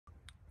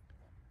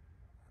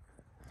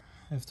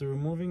after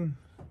removing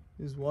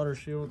this water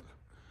shield,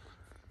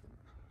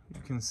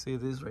 you can see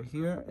this right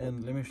here,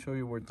 and let me show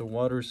you where the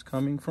water is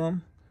coming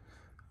from.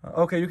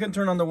 Okay, you can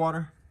turn on the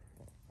water.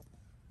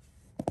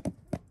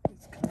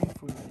 It's coming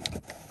from let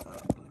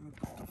me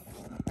put the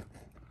phone.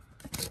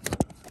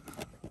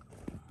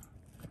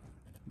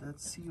 That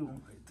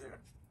seal right there.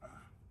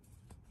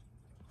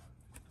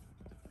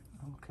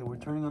 Okay, we're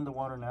turning on the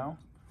water now,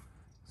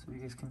 so you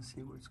guys can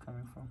see where it's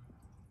coming from.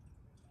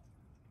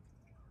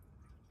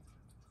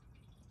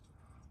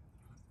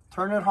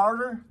 Turn it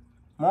harder,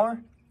 more.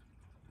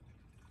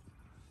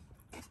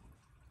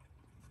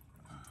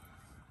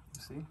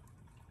 See?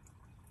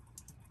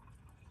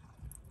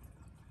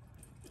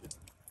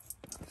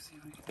 Let's see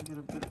if we can get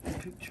a better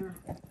picture.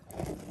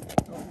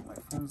 Oh, my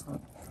phone's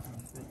not.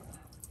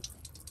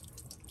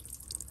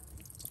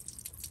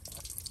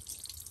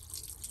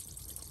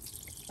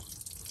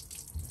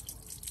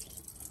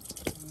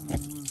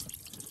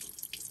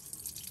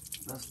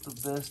 That's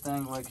the best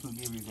angle I can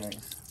give you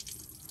guys.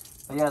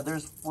 But yeah,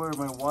 there's where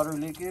my water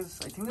leak is.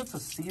 I think that's a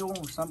seal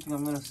or something.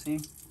 I'm gonna see.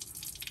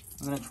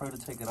 I'm gonna try to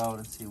take it out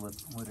and see what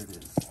it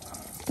is.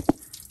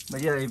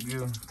 But yeah, if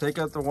you take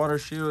out the water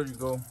shield, you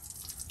go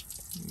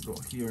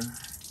here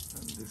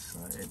on this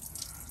side.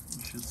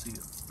 You should see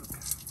it.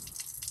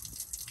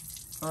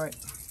 Okay.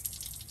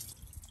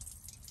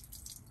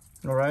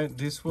 All right.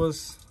 This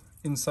was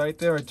inside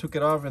there. I took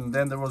it off, and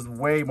then there was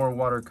way more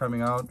water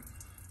coming out.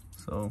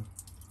 So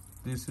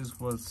this is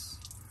what's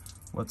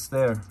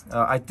there.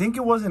 I think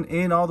it wasn't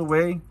in all the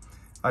way.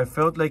 I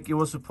felt like it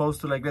was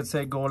supposed to, like, let's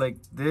say go like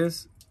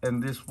this,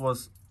 and this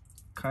was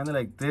kind of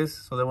like this,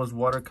 so there was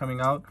water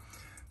coming out.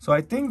 So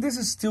I think this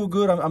is still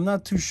good. I'm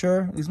not too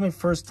sure. This is my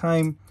first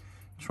time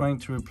trying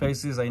to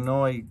replace this. I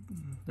know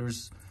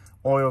there's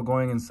oil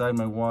going inside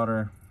my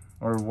water,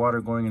 or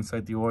water going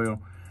inside the oil.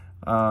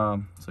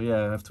 So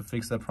yeah, I have to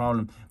fix that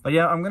problem. But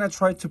yeah, I'm gonna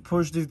try to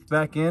push this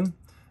back in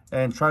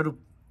and try to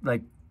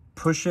like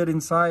push it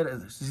inside.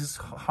 This is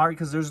hard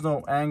because there's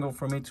no angle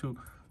for me to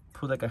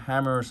put like a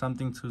hammer or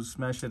something to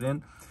smash it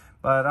in.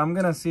 But I'm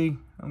gonna see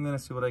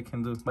what I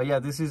can do. But yeah,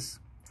 this is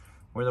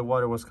where the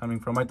water was coming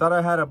from. I thought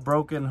I had a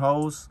broken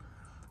hose,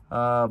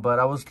 but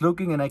I was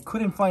looking and I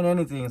couldn't find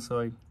anything,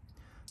 so I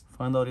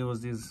found out it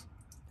was this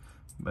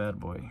bad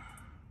boy.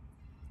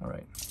 All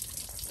right,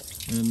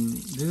 and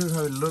this is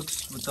how it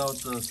looks without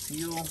the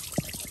seal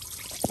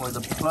or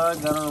the plug.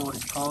 I don't know what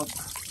it's called.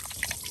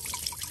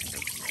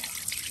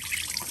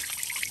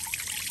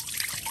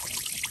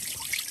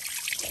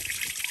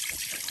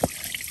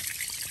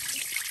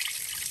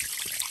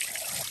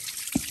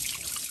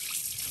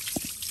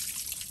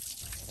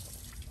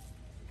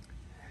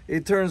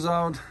 It turns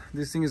out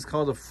this thing is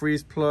called a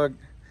freeze plug.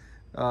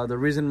 The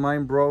reason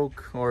mine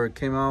broke or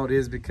came out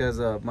is because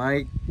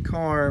my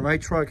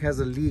truck has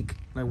a leak,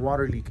 my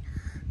water leak.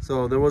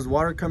 So there was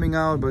water coming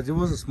out, but it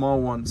was a small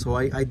one. So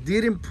I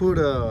didn't put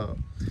a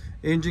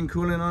engine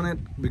coolant on it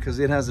because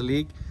it has a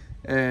leak.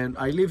 And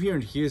I live here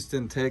in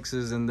Houston,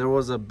 Texas, and there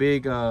was a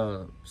big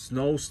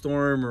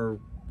snowstorm or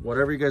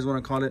whatever you guys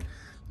want to call it.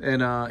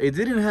 And it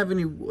didn't have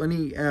any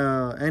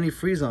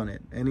antifreeze on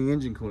it, any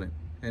engine coolant,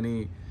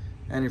 any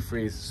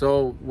antifreeze.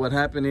 So what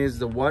happened is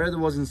the water that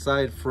was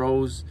inside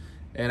froze,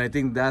 and I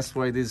think that's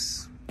why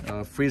this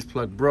freeze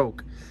plug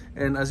broke.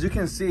 And as you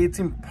can see, it's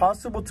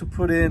impossible to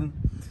put in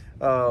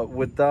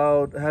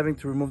without having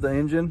to remove the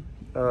engine.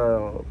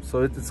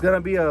 So it's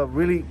gonna be a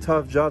really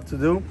tough job to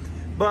do.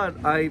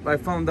 But I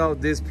found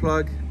out this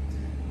plug,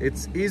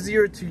 it's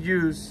easier to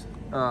use,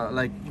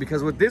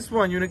 because with this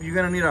one you're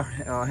gonna need a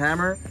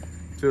hammer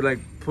to like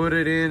put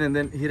it in and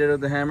then hit it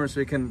with the hammer so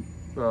you can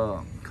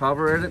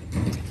cover it.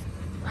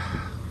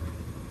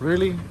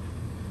 Really?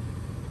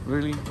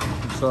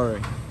 I'm sorry.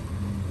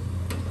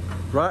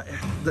 Right,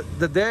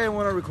 the day I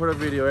want to record a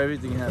video,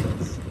 everything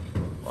happens.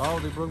 Wow,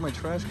 they broke my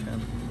trash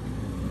can.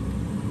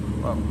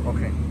 Wow,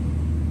 okay.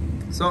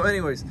 So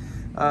anyways,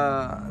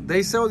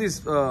 they sell this,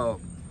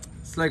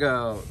 it's like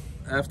a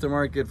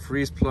aftermarket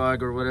freeze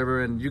plug or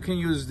whatever, and you can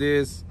use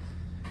this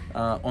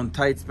on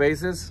tight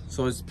spaces.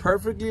 So it's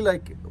perfectly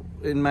like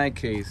in my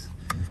case.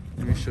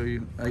 Let me show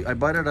you. I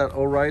bought it at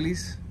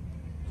O'Reilly's.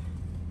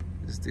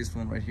 It's this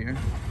one right here.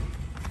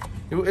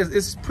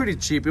 It's pretty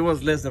cheap. It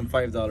was less than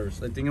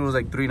 $5. I think it was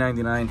like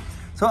 $3.99.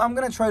 So I'm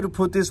gonna try to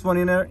put this one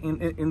in there,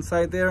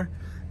 inside there.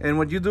 And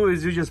what you do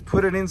is you just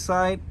put it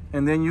inside,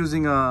 and then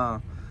using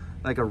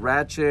like a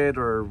ratchet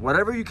or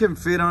whatever you can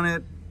fit on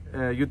it,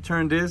 you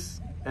turn this,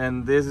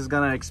 and this is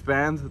gonna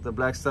expand. The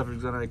black stuff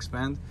is gonna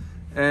expand,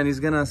 and it's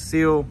gonna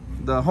seal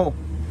the hole.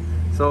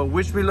 So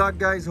wish me luck,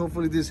 guys.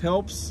 Hopefully this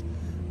helps.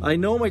 I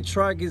know my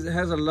truck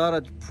has a lot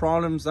of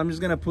problems. I'm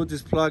just gonna put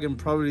this plug and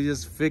probably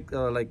just fix,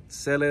 like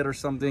sell it or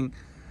something.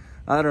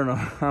 I don't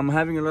know. I'm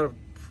having a lot of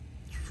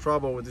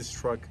trouble with this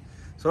truck.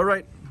 So all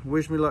right,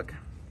 wish me luck.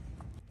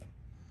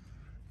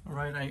 All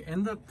right, I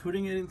end up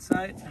putting it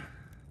inside.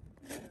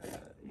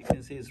 You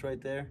can see it's right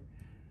there.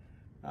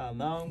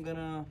 Now I'm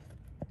gonna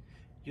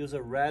use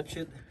a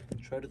ratchet and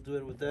try to do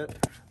it with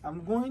that.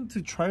 I'm going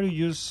to try to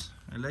use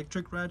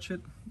electric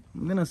ratchet.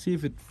 I'm gonna see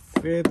if it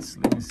fits.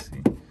 Let me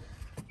see.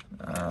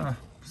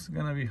 It's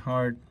gonna be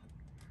hard.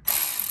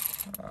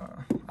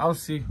 I'll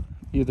see.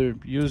 Either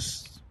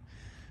use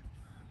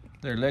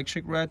the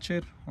electric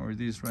ratchet or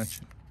this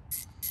ratchet.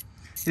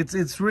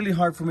 It's really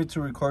hard for me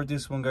to record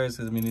this one, guys.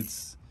 I mean,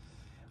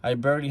 I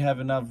barely have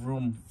enough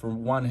room for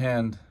one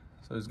hand,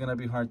 so it's gonna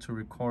be hard to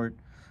record.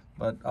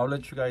 But I'll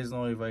let you guys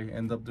know if I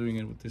end up doing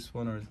it with this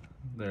one or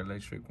the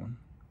electric one.